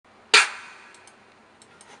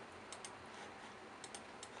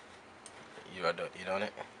You doing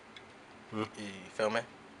it? Hmm? You filming?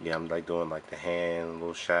 Yeah, I'm like doing like the hand,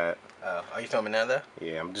 little shot. Are you filming now though?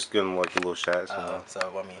 Yeah, I'm just giving like the little shots. You know? So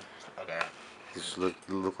I mean, okay. You just look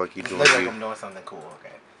like you're Just doing look like you. I'm doing something cool.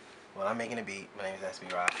 Okay. Well, I'm making a beat. My name is SB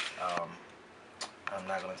Roqks. I'm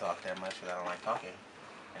not gonna talk that much because I don't like talking,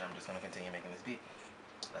 and I'm just gonna continue making this beat.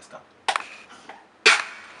 Let's go.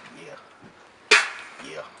 Yeah.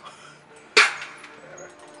 Yeah. Whatever.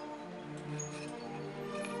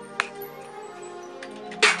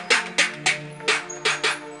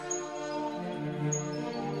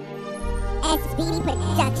 SB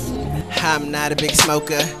Production. I'm not a big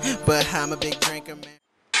smoker, but I'm a big drinker, man.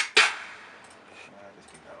 Just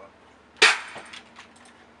keep going.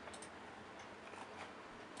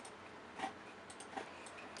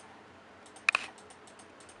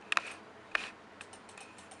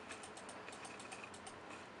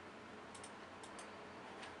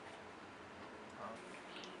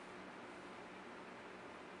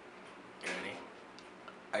 You ready?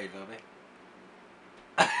 Are you filming?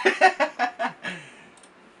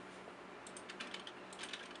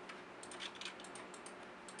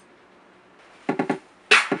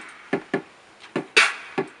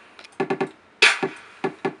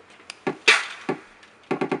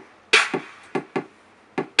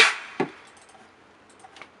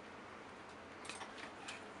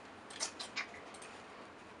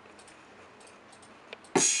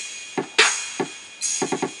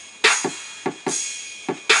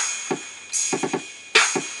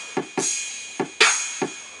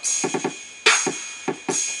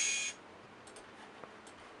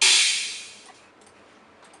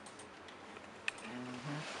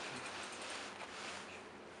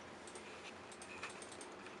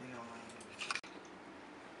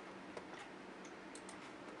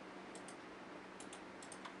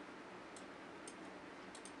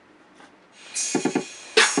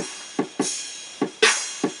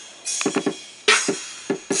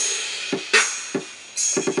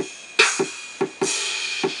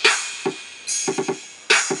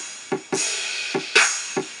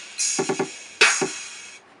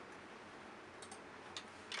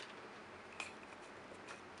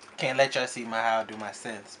 Can't let y'all see how I do my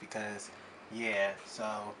synths because, yeah, so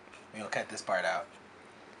we're gonna cut this part out.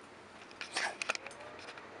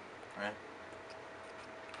 Right?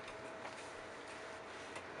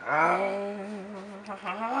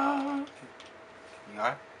 You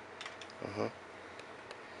are?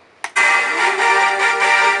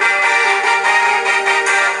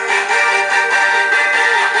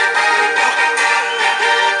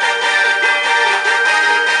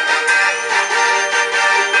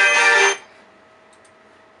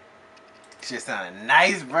 Shit sounding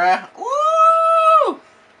nice, bruh. Woo!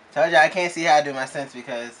 Told y'all I can't see how I do my synths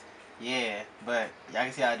because, yeah, but y'all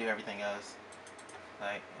can see how I do everything else.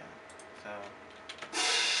 Like, yeah, so.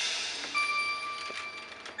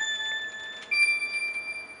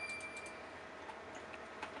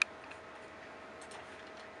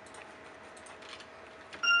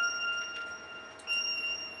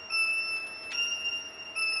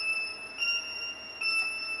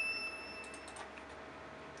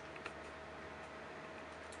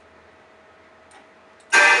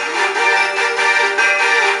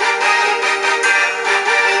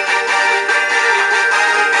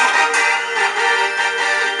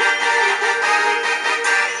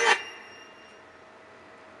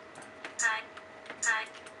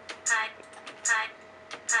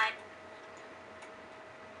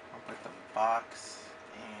 I'll put the box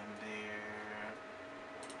in there.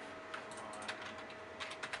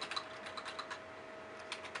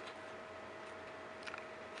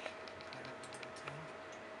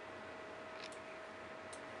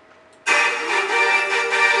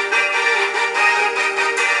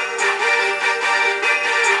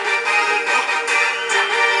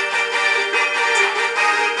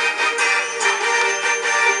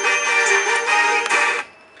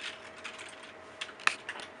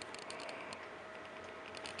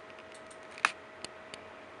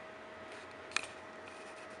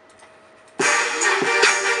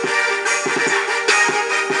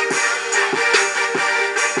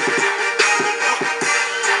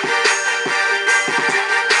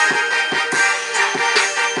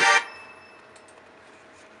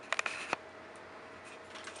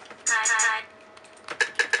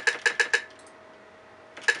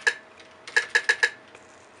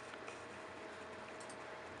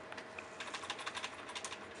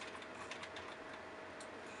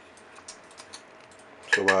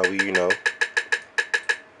 So while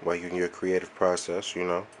you're in your creative process,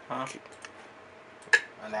 Huh?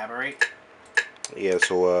 Elaborate. Yeah.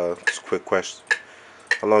 So just a quick question: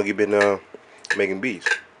 how long you been making beats?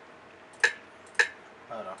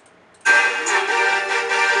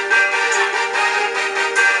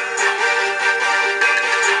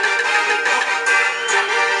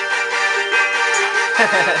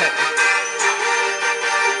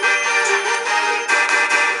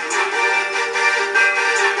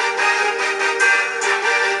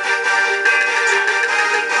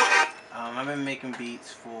 I've been making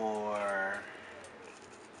beats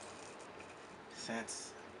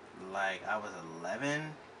since like I was 11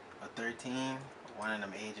 or 13, one of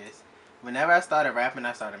them ages. Whenever I started rapping,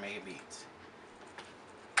 I started making beats.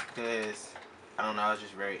 Because, I don't know, I was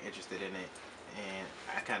just very interested in it. And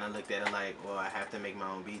I kind of looked at it like, well, I have to make my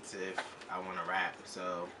own beats if I want to rap.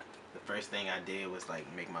 So, the first thing I did was like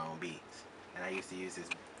make my own beats. And I used to use this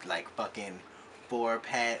like fucking four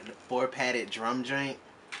padded drum joint.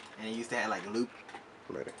 And it used to have like loop.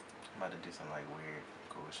 Ready. I'm about to do some like weird,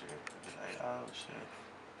 cool shit. Just like, oh shit.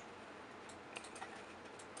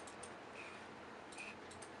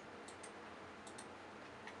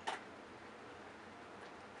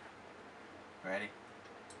 Ready?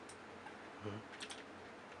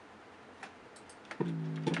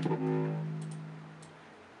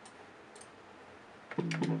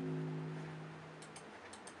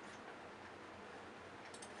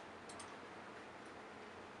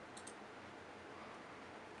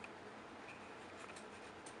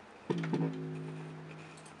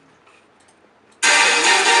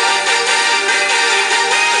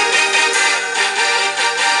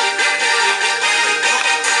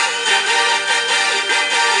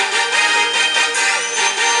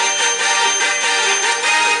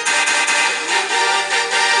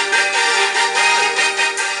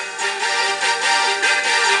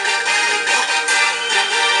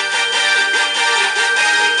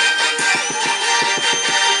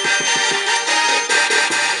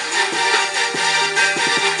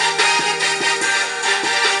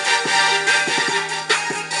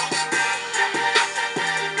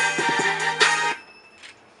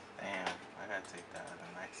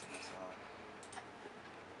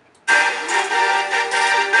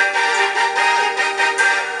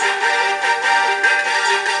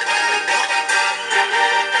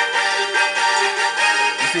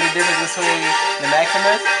 See the difference between the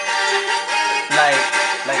Maximus?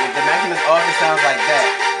 Like if the Maximus off, it sounds like that.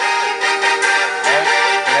 Right?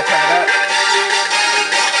 When I turn it up?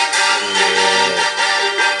 Yeah.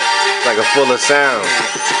 It's like a fuller sound.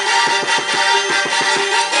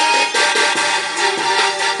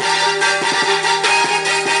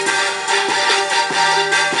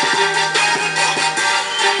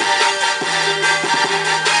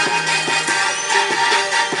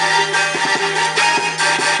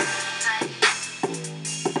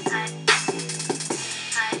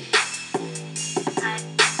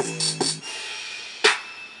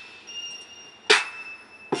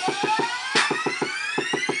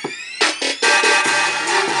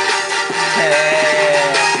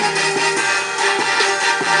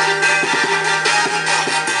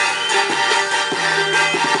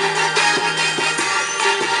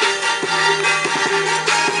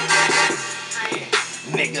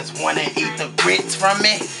 Niggas wanna eat the grits from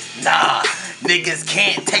me? Nah. Niggas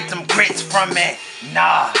can't take them grits from me?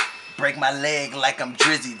 Nah. Break my leg like I'm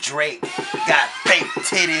Drizzy Drake. Got fake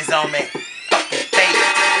titties on me. Fucking fake.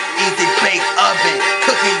 Easy bake oven.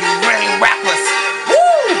 Cooking you rain rappers.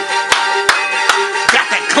 Woo! Got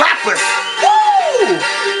the clappers. Woo!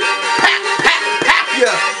 Pap, pap, pap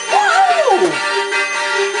ya. Woo!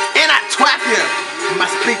 And I twap ya. My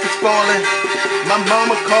speaker's falling. My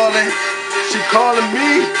mama calling. She calling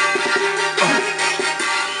me.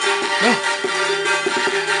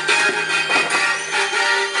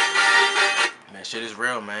 Man, shit is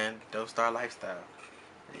real, man. DopeStarz lifestyle.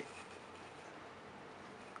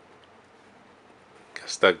 Got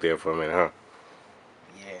stuck there for a minute, huh?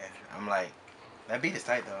 Yeah, I'm like, that beat is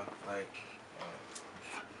tight though. Like,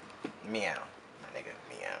 meow, my nigga.